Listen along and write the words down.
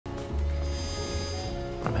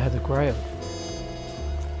I'm Heather Graham.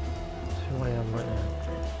 That's who I am right now.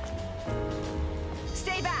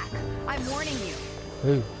 Stay back! I'm warning you.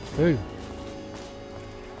 Who? Who?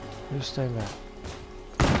 Who's staying back?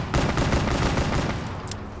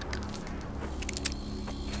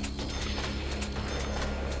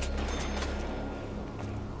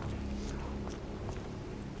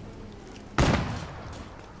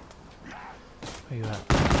 Where you at?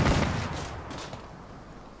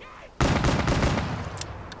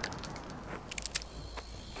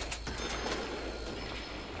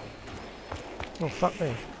 Oh, fuck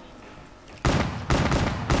me.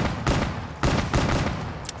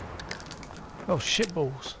 Oh,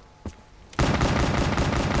 shitballs.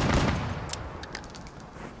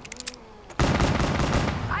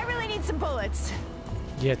 I really need some bullets.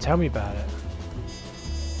 Yeah, tell me about it.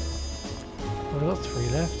 I've got 3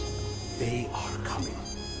 left. They are coming.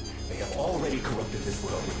 They have already corrupted this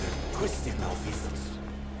world with their twisted malfeasance.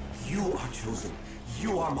 You are chosen.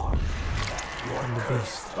 You are marked. You are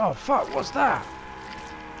cursed. Oh, fuck, what's that?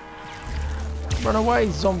 Run away,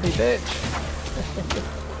 zombie bitch.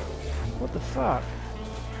 What the fuck?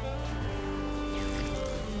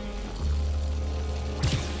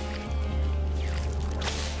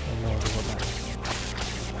 Oh, no, I got that.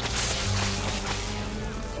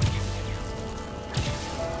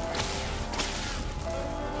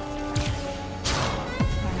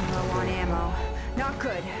 I'm low on ammo. Not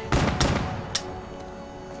good.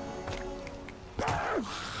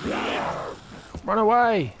 Run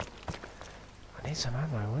away! I need some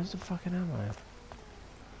ammo. Where's the fucking ammo?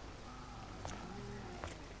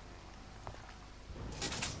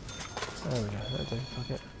 There we go. That'll do. Fuck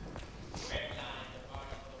it.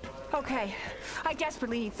 Okay, I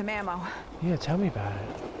desperately need some ammo. Yeah, tell me about it.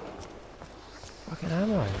 Fucking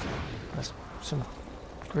ammo. That's some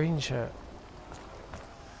green shirt.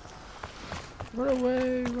 Run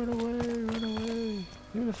away, run away, run away.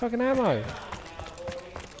 Give me the fucking ammo.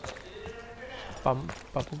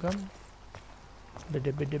 Bubble gum.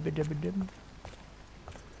 Bidibidibidibidib.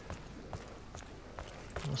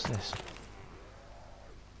 What's this?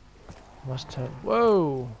 Must turn.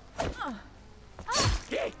 Whoa!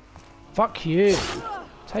 Fuck you!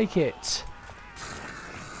 Take it!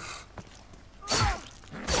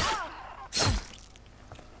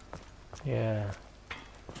 Yeah.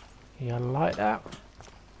 You like that?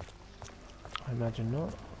 I imagine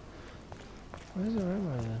not. Where's the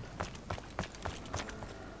ammo then?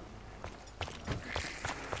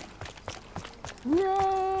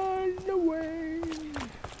 Run away!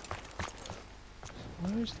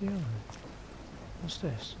 Where's the ammo? What's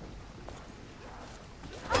this?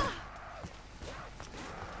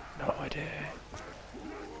 No idea.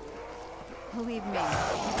 Believe me,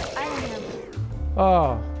 I am.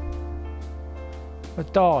 Oh. I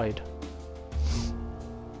died.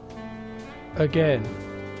 Again.